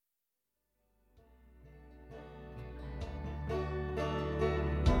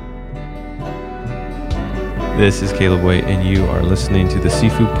This is Caleb Waite, and you are listening to the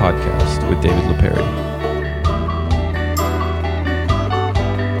Sifu Podcast with David Lipari.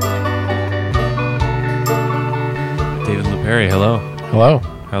 David Lipari, hello. Hello.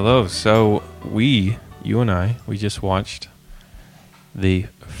 Hello. So you and I just watched the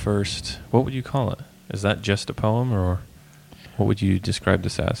first, what would you call it? Is that just a poem, or what would you describe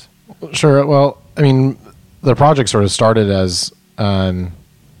this as? Sure. Well, I mean, the project sort of started as,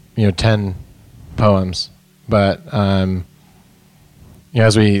 10 poems. But,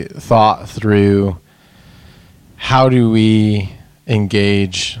 as we thought through how do we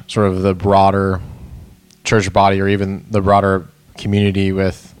engage sort of the broader church body or even the broader community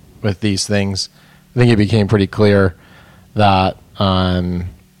with these things, I think it became pretty clear that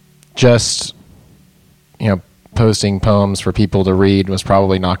just posting poems for people to read was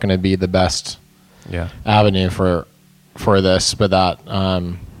probably not going to be the best avenue for this, but that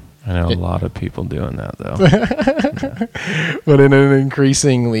I know a lot of people doing that though. But in an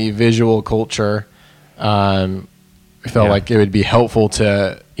increasingly visual culture, I felt like it would be helpful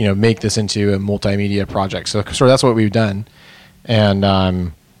to make this into a multimedia project. So that's what we've done,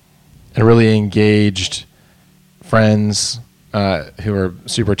 and really engaged friends who are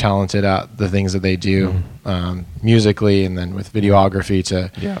super talented at the things that they do, musically, and then with videography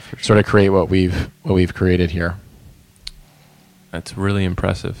to sort of create what we've created here. That's really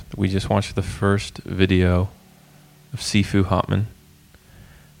impressive. We just watched the first video of Sifu Hotman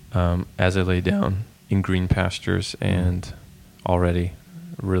as I lay down in green pastures, and already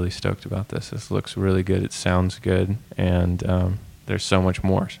really stoked about this. This looks really good. It sounds good, and there's so much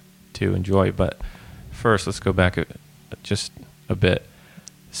more to enjoy. But first, let's go back just a bit.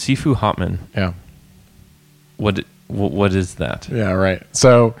 Sifu Hotman. Yeah. What is that? Yeah, right.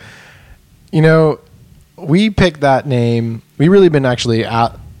 So, we picked that name. We really been actually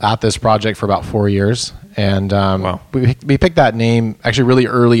at this project for about 4 years, and we picked that name actually really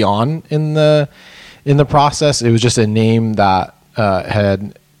early on in the process. It was just a name that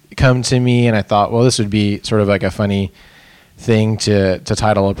had come to me, and I thought, well, this would be sort of like a funny thing to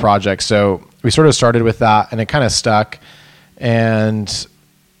title a project. So we sort of started with that, and it kind of stuck. And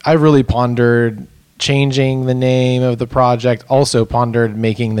I really pondered changing the name of the project, also pondered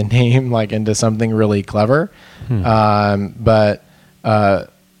making the name like into something really clever. But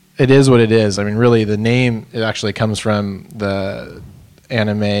it is what it is. I mean, really the name, it actually comes from the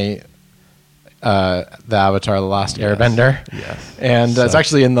anime, the Avatar, The Last Airbender. Yes. And it's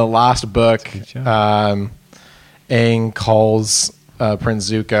actually in the last book, Aang calls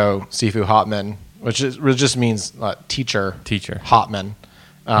Prince Zuko Sifu Hotman, which just means teacher. Hotman.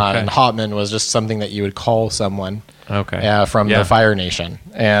 And Hotman was just something that you would call someone from the Fire Nation.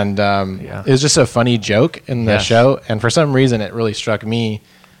 And it was just a funny joke in the show. And for some reason, it really struck me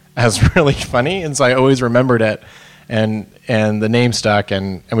as really funny. And so I always remembered it. And the name stuck.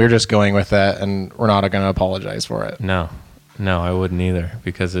 And we were just going with it. And we're not going to apologize for it. No, I wouldn't either.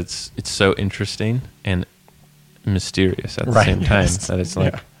 Because it's so interesting and mysterious at the same time. That it's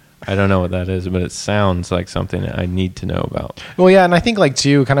like... I don't know what that is, but it sounds like something I need to know about. Well, yeah, and I think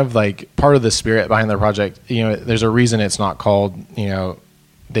too, kind of like part of the spirit behind the project, there's a reason it's not called, David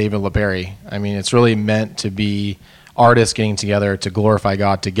Lipari. I mean, it's really meant to be artists getting together to glorify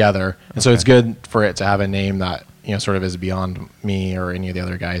God together. And so it's good for it to have a name that, sort of is beyond me or any of the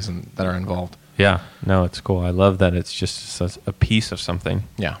other guys that are involved. Yeah, no, it's cool. I love that it's just a piece of something.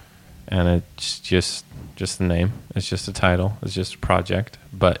 Yeah. And it's just the name. It's just a title. It's just a project.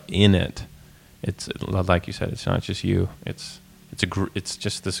 But in it, it's like you said. It's not just you. It's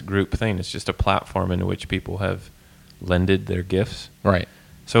just this group thing. It's just a platform in which people have lended their gifts. Right.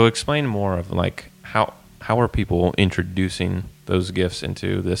 So explain more of how are people introducing those gifts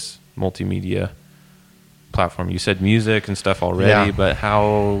into this multimedia platform? You said music and stuff already, but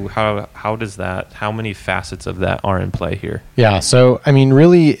how does that? How many facets of that are in play here? Yeah. So I mean,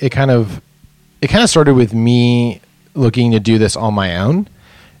 really, it kind of started with me looking to do this on my own.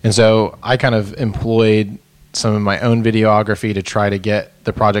 And so I kind of employed some of my own videography to try to get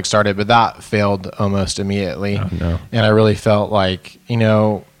the project started, but that failed almost immediately. Oh, no. And I really felt like,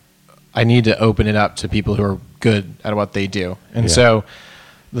 I need to open it up to people who are good at what they do. And so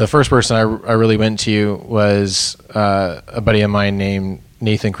the first person I really went to was a buddy of mine named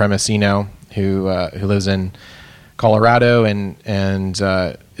Nathan Cremesino, who lives in Colorado and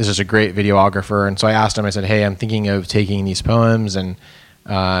is just a great videographer. And so I asked him, I said, hey, I'm thinking of taking these poems and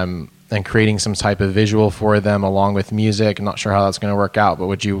creating some type of visual for them along with music. I'm not sure how that's going to work out, but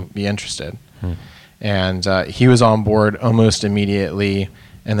would you be interested? And he was on board almost immediately,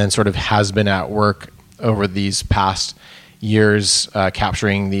 and then sort of has been at work over these past years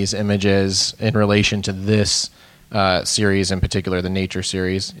capturing these images in relation to this series in particular, the nature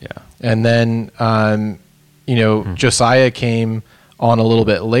series. Yeah. And then, Josiah came on a little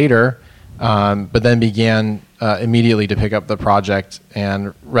bit later, but then began immediately to pick up the project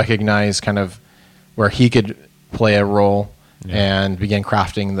and recognize kind of where he could play a role, and began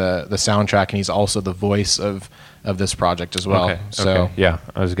crafting the soundtrack. And he's also the voice of this project as well. Okay. Yeah,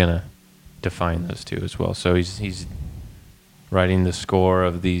 I was gonna define those two as well. So he's writing the score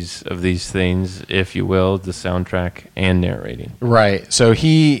of these things, if you will, the soundtrack and narrating. Right. So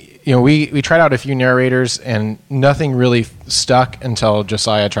we tried out a few narrators and nothing really stuck until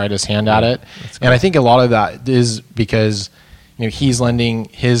Josiah tried his hand at it. And I think a lot of that is because he's lending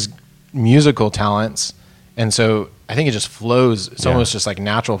his musical talents, and so I think it just flows. It's almost just like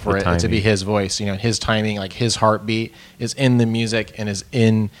natural for it to be his voice. His timing, like his heartbeat, is in the music and is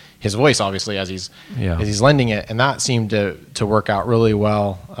in his voice, obviously, as he's lending it. And that seemed to work out really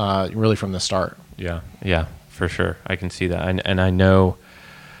well, really from the start. Yeah, for sure. I can see that, and I know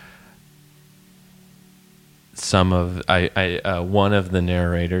some of one of the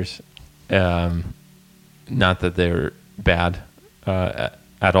narrators. Not that they're bad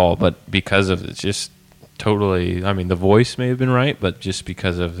at all, but because of it's just. Totally. I mean, the voice may have been right, but just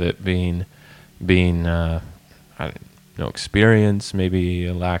because of it being I don't know, experience, maybe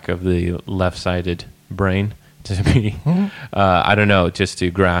a lack of the left-sided brain to be, I don't know, just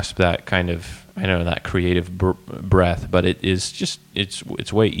to grasp that kind of, I don't know, that creative breath. But it is just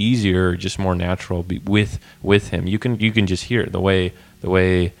it's way easier, just more natural with him. You can just hear it, the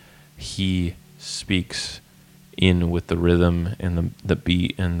way he speaks in with the rhythm and the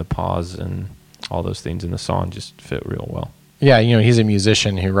beat and the pause and all those things in the song just fit real well. Yeah, he's a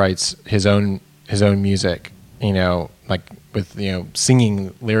musician who writes his own music, like with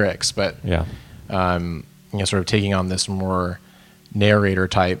singing lyrics, but sort of taking on this more narrator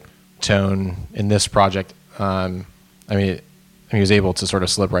type tone in this project. He was able to sort of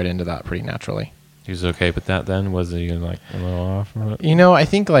slip right into that pretty naturally. He was okay with that then? Was he like a little off from it? I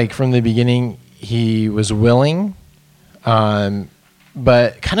think like from the beginning he was willing,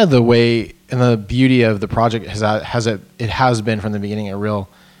 but kind of the way and the beauty of the project has been from the beginning a real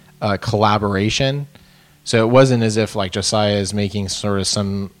collaboration. So it wasn't as if like Josiah is making sort of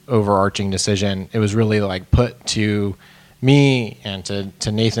some overarching decision. It was really like put to me and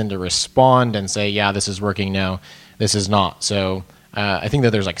to Nathan to respond and say, yeah, this is working. No, this is not. So I think that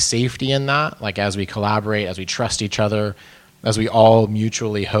there's like safety in that, like as we collaborate, as we trust each other, as we all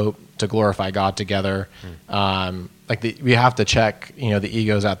mutually hope to glorify God together. We have to check, the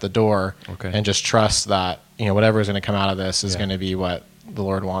egos at the door, and just trust that, whatever is going to come out of this is going to be what the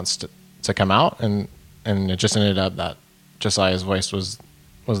Lord wants to come out. And it just ended up that Josiah's voice was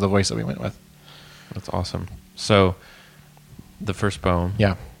the voice that we went with. That's awesome. So the first poem,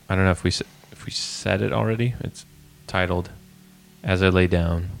 I don't know if we said it already. It's titled "As I Lay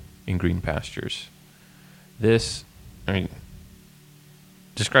Down in Green Pastures." This,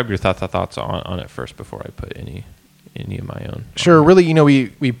 describe your thoughts on it first before I put any of my own. Sure. Really,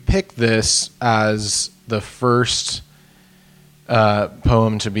 we picked this as the first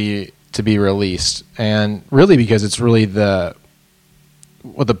poem to be released, and really because it's really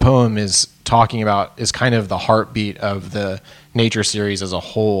what the poem is talking about is kind of the heartbeat of the nature series as a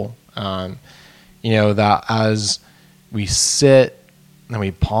whole. That as we sit and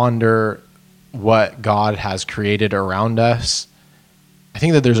we ponder what God has created around us, I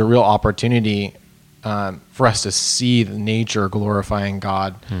think that there's a real opportunity for us to see the nature glorifying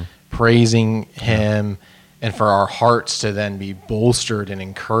God, praising Him, and for our hearts to then be bolstered and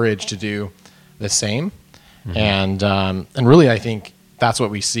encouraged to do the same. And really, I think that's what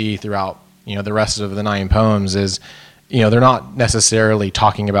we see throughout the rest of the 9 poems is they're not necessarily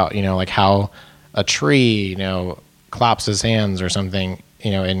talking about like how a tree claps his hands or something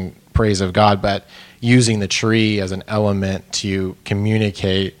in praise of God, but using the tree as an element to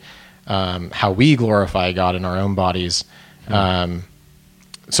communicate how we glorify God in our own bodies. But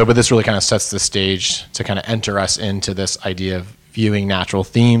this really kind of sets the stage to kind of enter us into this idea of viewing natural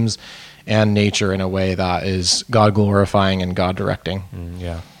themes and nature in a way that is God glorifying and God directing.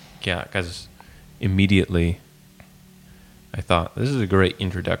 Because immediately I thought this is a great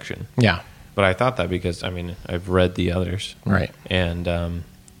introduction. But I thought that because I've read the others, right? And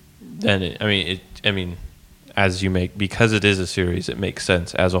then as you because it is a series, it makes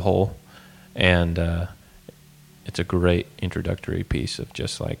sense as a whole, and it's a great introductory piece of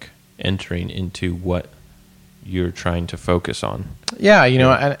just like entering into what you're trying to focus on. And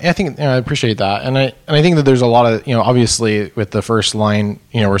I think I appreciate that, and I think that there's a lot of obviously with the first line,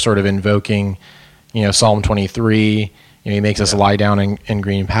 we're sort of invoking Psalm 23, he makes us lie down in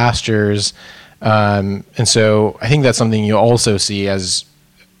green pastures. And so I think that's something you also see as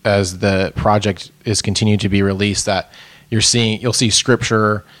the project is continued to be released, that you'll see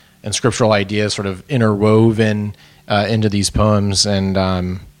scripture and scriptural ideas sort of interwoven into these poems. And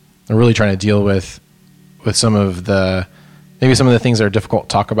they're really trying to deal with some of the things that are difficult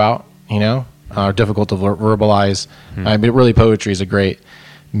to talk about, are difficult to verbalize. But really, poetry is a great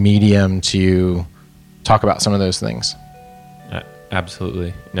medium to talk about some of those things.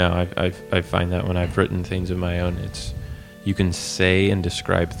 Absolutely. No, I find that when I've written things of my own, you can say and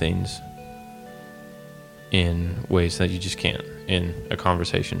describe things in ways that you just can't in a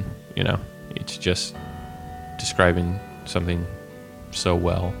conversation. It's just describing something so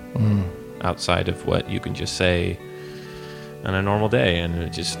well outside of what you can just say on a normal day, and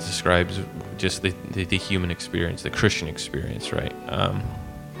it just describes just the human experience, the Christian experience, right?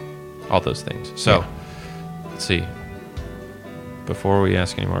 All those things. So let's see. Before we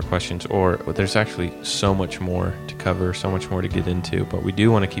ask any more questions, there's actually so much more to cover, so much more to get into, but we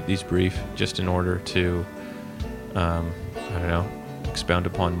do want to keep these brief just in order to, expound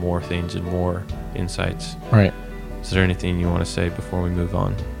upon more things and more insights. Right. Is there anything you want to say before we move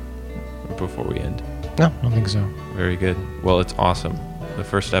on, or before we end? No, I don't think so. Very good. Well, it's awesome. The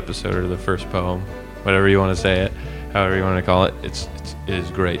first episode or the first poem, whatever you want to say it, however you want to call it, it is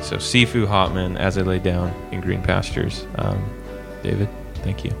great. So Sifu Hotman, As I Lay Down in Green Pastures. David,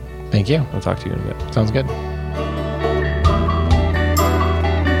 thank you. Thank you. I'll talk to you in a bit. Sounds good.